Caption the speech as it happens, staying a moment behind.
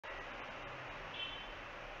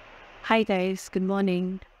Hi guys, good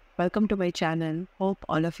morning. Welcome to my channel. Hope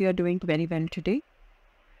all of you are doing very well today.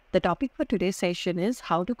 The topic for today's session is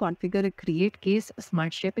how to configure a create case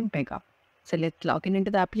smart shape in Pega. So let's log in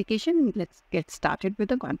into the application and let's get started with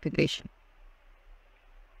the configuration.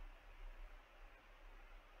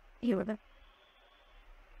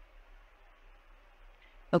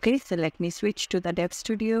 Okay, so let me switch to the Dev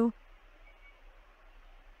Studio.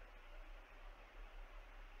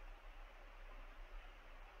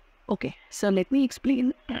 Okay, so let me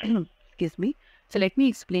explain, excuse me. So let me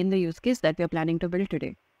explain the use case that we are planning to build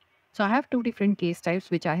today. So I have two different case types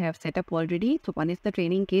which I have set up already. So one is the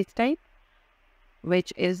training case type,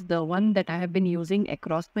 which is the one that I have been using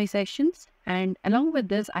across my sessions. And along with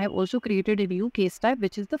this, I have also created a new case type,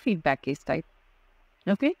 which is the feedback case type.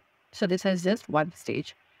 Okay, so this has just one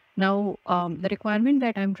stage. Now, the requirement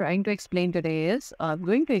that I'm trying to explain today is,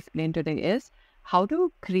 how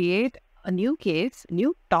to create a new case,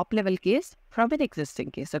 new top level case from an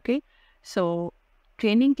existing case. Okay, so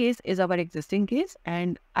training case is our existing case,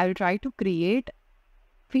 and I'll try to create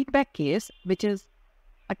feedback case, which is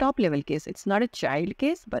a top level case. It's not a child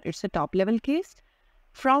case, but it's a top level case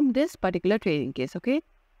from this particular training case. Okay.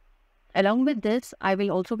 Along with this, I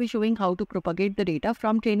will also be showing how to propagate the data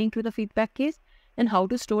from training to the feedback case and how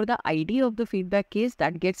to store the ID of the feedback case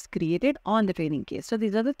that gets created on the training case. So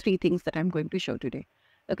these are the three things that I'm going to show today.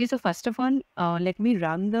 Okay. So first of all, let me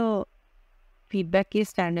run the feedback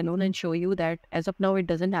case standalone and show you that as of now, it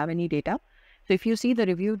doesn't have any data. So if you see the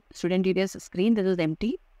review student details screen, this is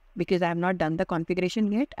empty because I have not done the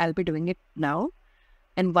configuration yet. I'll be doing it now.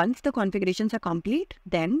 And once the configurations are complete,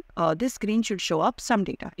 then this screen should show up some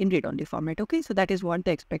data in read-only format. Okay, so that is what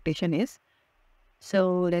the expectation is.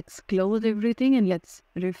 So let's close everything and let's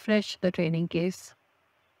refresh the training case.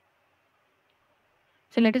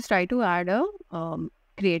 So let us try to add a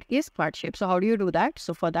create case part shape. So how do you do that?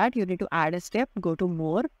 So for that, you need to add a step, go to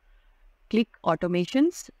more, click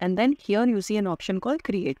automations, and then here you see an option called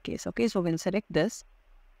create case. Okay, so we'll select this.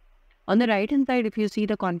 On the right hand side, if you see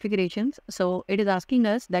the configurations, so it is asking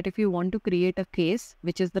us that if you want to create a case,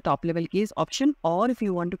 which is the top level case option, or if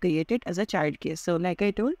you want to create it as a child case. So like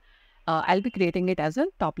I told, I'll be creating it as a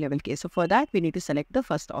top level case. So for that, we need to select the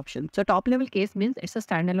first option. So top level case means it's a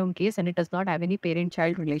standalone case and it does not have any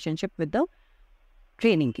parent-child relationship with the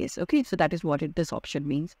training case. Okay, so that is what this option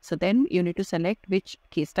means. So then you need to select which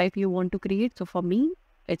case type you want to create. So for me,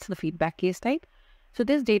 it's the feedback case type. So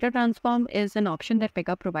this data transform is an option that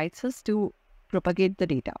Pega provides us to propagate the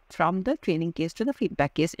data from the training case to the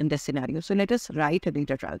feedback case in this scenario. So let us write a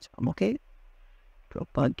data transform. Okay,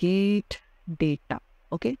 propagate data.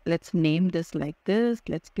 Okay, let's name this like this.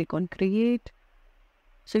 Let's click on create.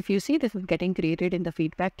 So if you see, this is getting created in the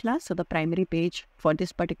feedback class. So the primary page for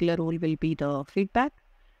this particular role will be the feedback.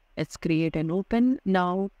 Let's create and open.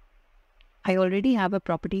 Now, I already have a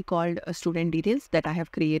property called student details that I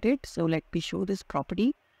have created. So let me show this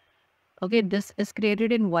property. Okay, this is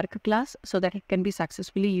created in work class so that it can be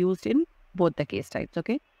successfully used in both the case types.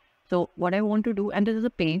 Okay, so what I want to do, and this is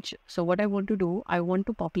a page. So what I want to do, I want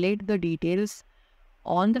to populate the details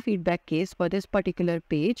on the feedback case for this particular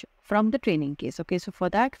page from the training case. Okay, so for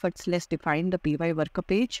that, first let's define the py worker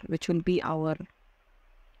page, which will be our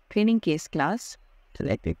training case class. So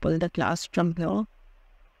let me pull the class from here.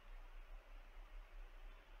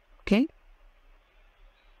 Okay.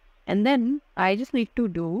 And then I just need to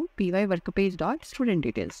do py worker page dot student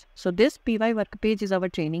details. So this py worker page is our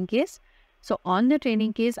training case. So on the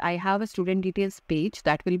training case, I have a student details page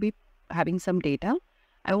that will be having some data.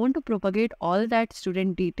 I want to propagate all that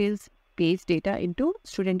student details page data into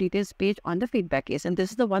student details page on the feedback case. And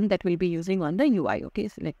this is the one that we'll be using on the UI. Okay,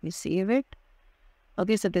 so let me save it.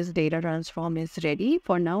 Okay, so this data transform is ready.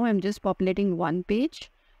 For now, I'm just populating one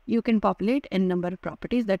page. You can populate n number of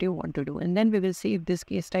properties that you want to do. And then we will see if this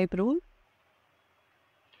case type rule.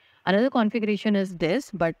 Another configuration is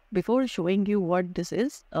this, but before showing you what this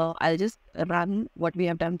is, I'll just run what we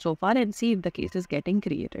have done so far and see if the case is getting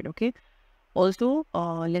created. Okay. Also,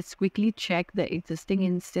 let's quickly check the existing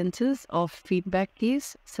instances of feedback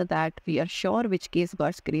case so that we are sure which case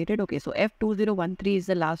got created. Okay, so F2013 is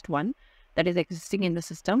the last one that is existing in the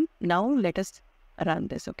system. Now let us run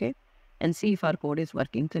this, okay, and see if our code is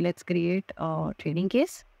working. So let's create a training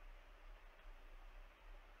case.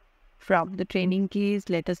 From the training case,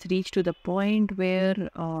 let us reach to the point where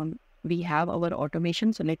we have our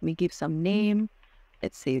automation. So let me give some name.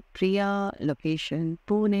 Let's say Priya, location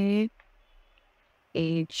Pune,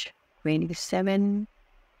 age 27,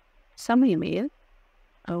 some email,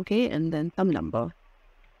 okay, and then some number.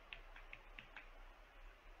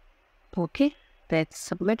 Okay, let's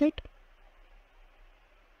submit it.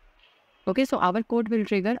 Okay, so our code will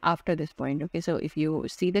trigger after this point. Okay, so if you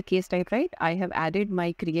see the case type, right, I have added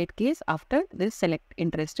my create case after this select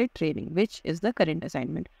interested training, which is the current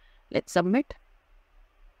assignment. Let's submit.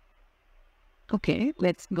 Okay,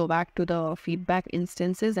 let's go back to the feedback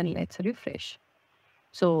instances and let's refresh.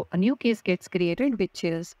 So a new case gets created, which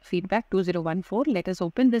is feedback 2014. Let us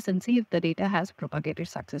open this and see if the data has propagated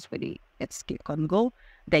successfully. Let's click on go.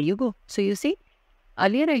 There you go. So you see,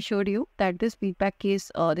 earlier I showed you that this feedback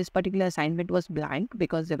case, this particular assignment was blank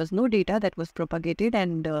because there was no data that was propagated.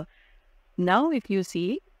 And now if you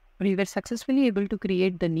see, we were successfully able to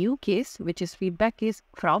create the new case, which is feedback case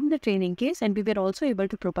from the training case, and we were also able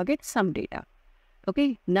to propagate some data.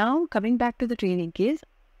 Okay, now coming back to the training case,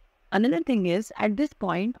 another thing is at this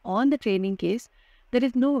point on the training case, there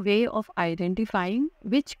is no way of identifying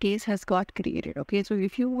which case has got created. Okay, so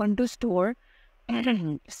if you want to store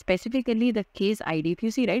specifically the case ID, if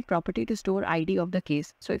you see, right, property to store ID of the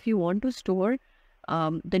case. So if you want to store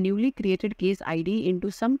the newly created case ID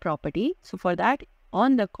into some property, so for that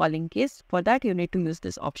on the calling case, for that you need to use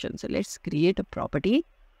this option. So let's create a property.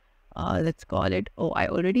 Let's call it, I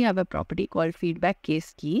already have a property called feedback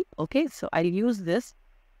case key. Okay, so I'll use this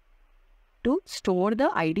to store the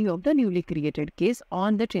ID of the newly created case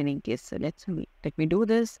on the training case. So let me do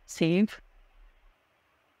this, save.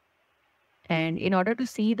 And in order to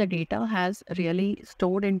see the data has really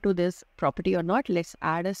stored into this property or not, let's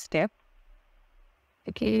add a step.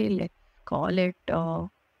 Okay, let's call it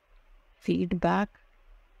feedback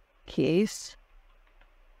case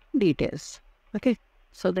details. Okay,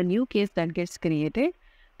 so the new case that gets created,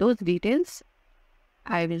 those details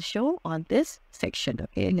I will show on this section.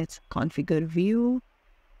 Okay, let's configure view.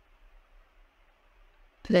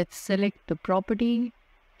 Let's select the property,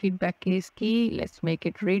 feedback case key. Let's make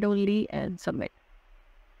it read only and submit.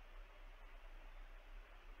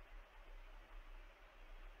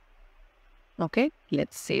 Okay,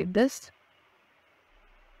 let's save this.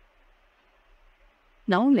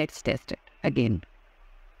 Now let's test it again.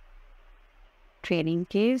 Training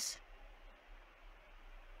case.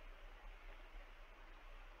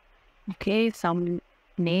 Okay, some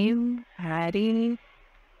name, Harry,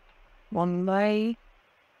 Mumbai,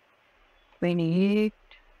 28.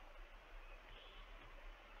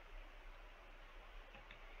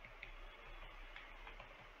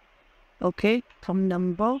 Okay, some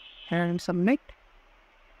number and submit.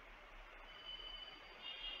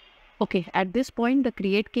 Okay, at this point, the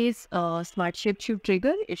create case smart shift should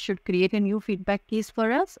trigger. It should create a new feedback case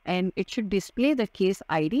for us and it should display the case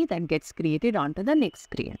ID that gets created onto the next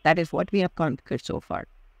screen. That is what we have configured so far.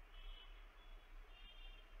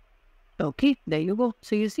 Okay, there you go.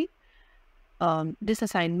 So you see, this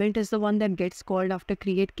assignment is the one that gets called after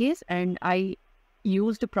create case, and I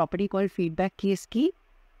used a property called feedback case key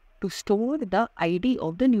to store the ID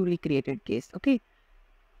of the newly created case. Okay,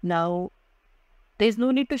 now there's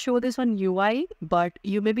no need to show this on UI, but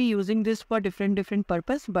you may be using this for different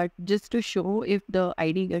purpose, but just to show if the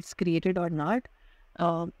ID gets created or not,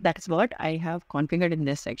 that's what I have configured in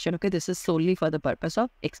this section. Okay, this is solely for the purpose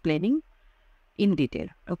of explaining in detail.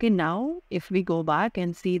 Okay, now if we go back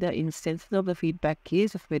and see the instances of the feedback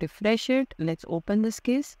case, if we refresh it, let's open this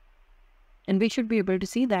case. And we should be able to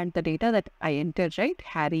see that the data that I entered, right,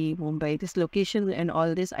 Harry, Mumbai, this location and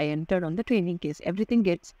all this I entered on the training case, everything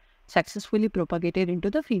gets successfully propagated into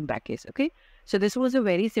the feedback case. Okay, so this was a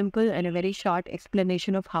very simple and a very short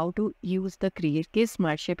explanation of how to use the create case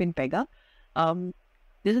smart shape in Pega.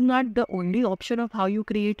 This is not the only option of how you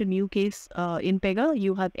create a new case in Pega.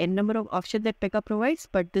 You have n number of options that Pega provides,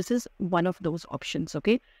 but this is one of those options.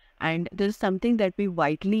 Okay, and this is something that we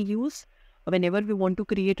widely use whenever we want to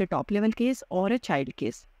create a top level case or a child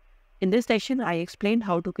case. In this session, I explained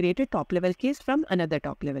how to create a top level case from another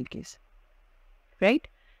top level case, right?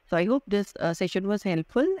 So I hope this session was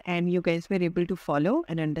helpful and you guys were able to follow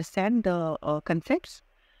and understand the concepts.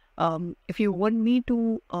 If you want me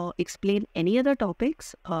to explain any other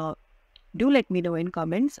topics, do let me know in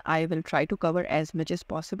comments. I will try to cover as much as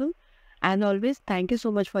possible. And always, thank you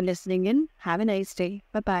so much for listening in. Have a nice day.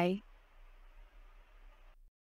 Bye-bye.